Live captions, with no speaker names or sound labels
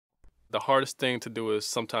The hardest thing to do is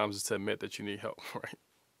sometimes is to admit that you need help, right?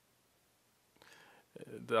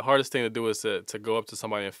 The hardest thing to do is to go up to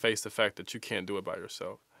somebody and face the fact that you can't do it by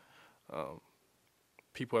yourself. Um,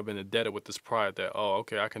 People have been indebted with this pride that, oh,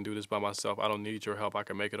 okay, I can do this by myself. I don't need your help. I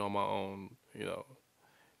can make it on my own.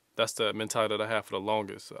 That's the mentality that I have for the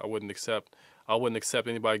longest. I wouldn't accept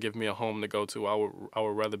anybody giving me a home to go to. I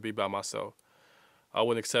would rather be by myself. I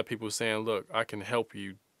wouldn't accept people saying, look, I can help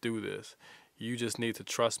you do this. You just need to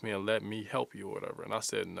trust me and let me help you or whatever. And I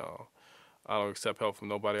said, no, I don't accept help from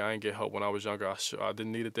nobody. I ain't get help when I was younger. I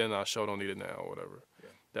didn't need it then. I sure don't need it now or whatever. Yeah.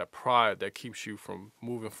 That pride that keeps you from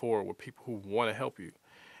moving forward with people who want to help you.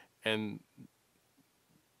 And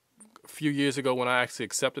a few years ago when I actually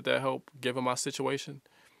accepted that help, given my situation,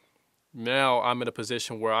 now I'm in a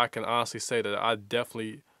position where I can honestly say that I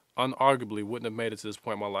definitely, unarguably, wouldn't have made it to this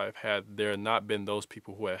point in my life had there not been those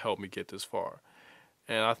people who had helped me get this far.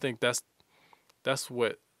 And I think that's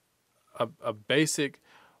what a basic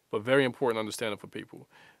but very important understanding for people,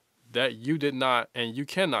 that you did not and you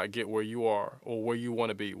cannot get where you are or where you want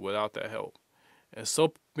to be without that help. And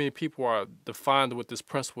so many people are defined with this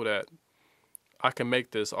principle that I can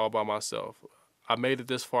make this all by myself. I made it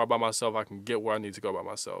this far by myself. I can get where I need to go by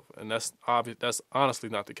myself. And that's obvious. That's honestly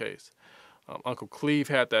not the case. Uncle Cleve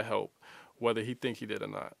had that help, whether he think he did or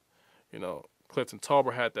not. Clifton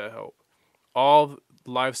Tolbert had that help. All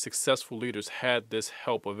life's successful leaders had this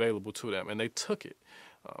help available to them, and they took it.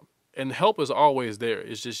 And help is always there.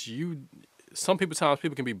 It's just sometimes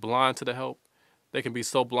people can be blind to the help. They can be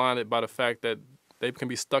so blinded by the fact that they can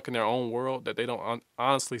be stuck in their own world that they don't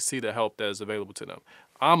honestly see the help that is available to them.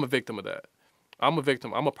 I'm a victim of that. I'm a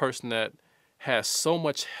victim. I'm a person that has so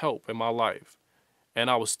much help in my life, and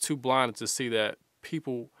I was too blinded to see that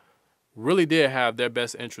people really did have their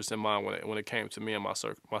best interest in mind when it came to me and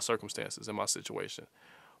my circumstances and my situation.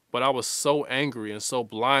 But I was so angry and so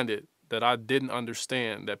blinded that I didn't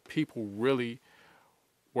understand that people really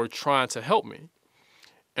were trying to help me.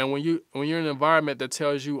 And when you're in an environment that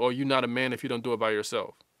tells you, oh, you're not a man if you don't do it by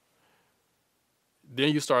yourself,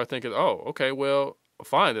 then you start thinking, oh, okay, well,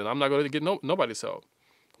 fine, then I'm not going to get nobody's help.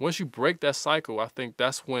 Once you break that cycle, I think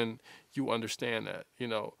that's when you understand that,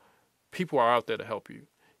 people are out there to help you.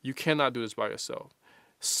 You cannot do this by yourself.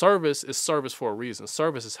 Service is service for a reason.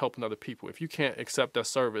 Service is helping other people. If you can't accept that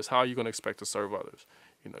service, how are you going to expect to serve others?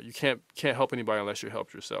 You can't help anybody unless you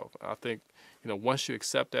help yourself. I think, once you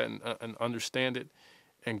accept that and understand it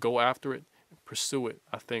and go after it, pursue it,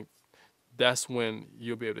 I think that's when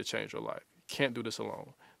you'll be able to change your life. You can't do this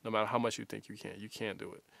alone. No matter how much you think you can, you can't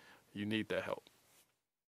do it. You need that help.